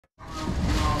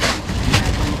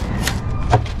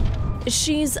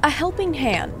She's a helping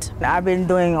hand. I've been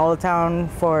doing Old Town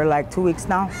for like 2 weeks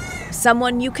now.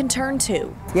 Someone you can turn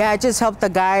to. Yeah, I just helped a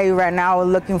guy right now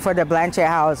looking for the Blanchett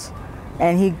house,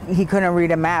 and he couldn't read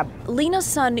a map. Lena's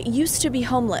son used to be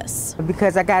homeless.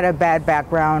 Because I got a bad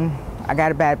background, I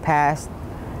got a bad past,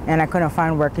 and I couldn't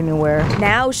find work anywhere.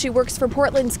 Now she works for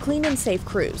Portland's Clean and Safe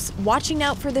crews, watching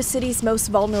out for the city's most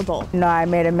vulnerable. You know, I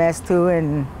made a mess too,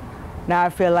 and now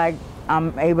I feel like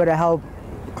I'm able to help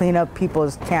clean up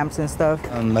people's camps and stuff.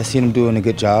 I see them doing a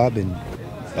good job, and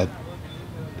I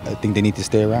think they need to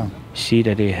stay around. See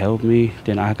that they help me,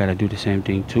 then I gotta do the same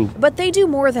thing too. But they do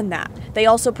more than that. They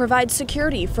also provide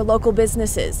security for local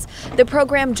businesses. The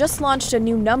program just launched a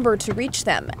new number to reach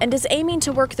them and is aiming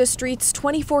to work the streets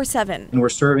 24/7. And we're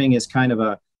serving as kind of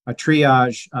a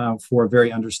triage for a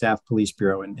very understaffed police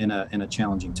bureau in a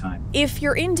challenging time. If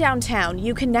you're in downtown,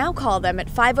 you can now call them at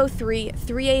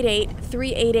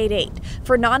 503-388-3888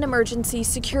 for non-emergency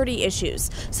security issues,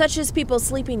 such as people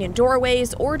sleeping in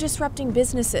doorways or disrupting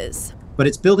businesses. But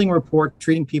it's building rapport,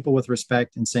 treating people with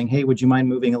respect, and saying, hey, would you mind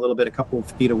moving a little bit, a couple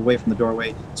of feet away from the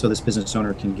doorway so this business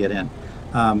owner can get in?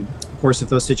 Of course, if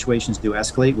those situations do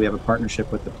escalate, we have a partnership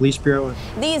with the police bureau.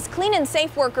 These clean and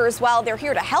safe workers, while they're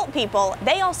here to help people,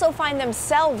 they also find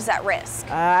themselves at risk.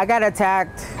 I got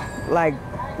attacked like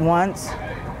once.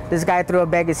 This guy threw a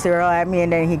bag of cereal at me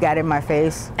and then he got in my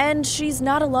face. And she's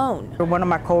not alone. One of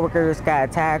my coworkers got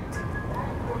attacked.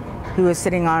 He was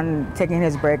sitting on taking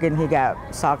his break and he got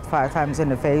socked 5 times in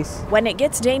the face. When it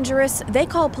gets dangerous, they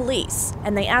call police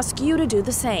and they ask you to do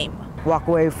the same. Walk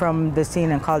away from the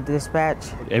scene and call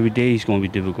dispatch. Every day is going to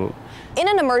be difficult. In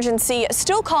an emergency,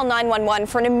 still call 911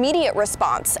 for an immediate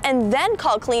response and then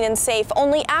call Clean and Safe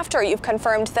only after you've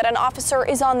confirmed that an officer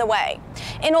is on the way.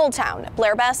 In Old Town,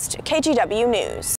 Blair Best, KGW News.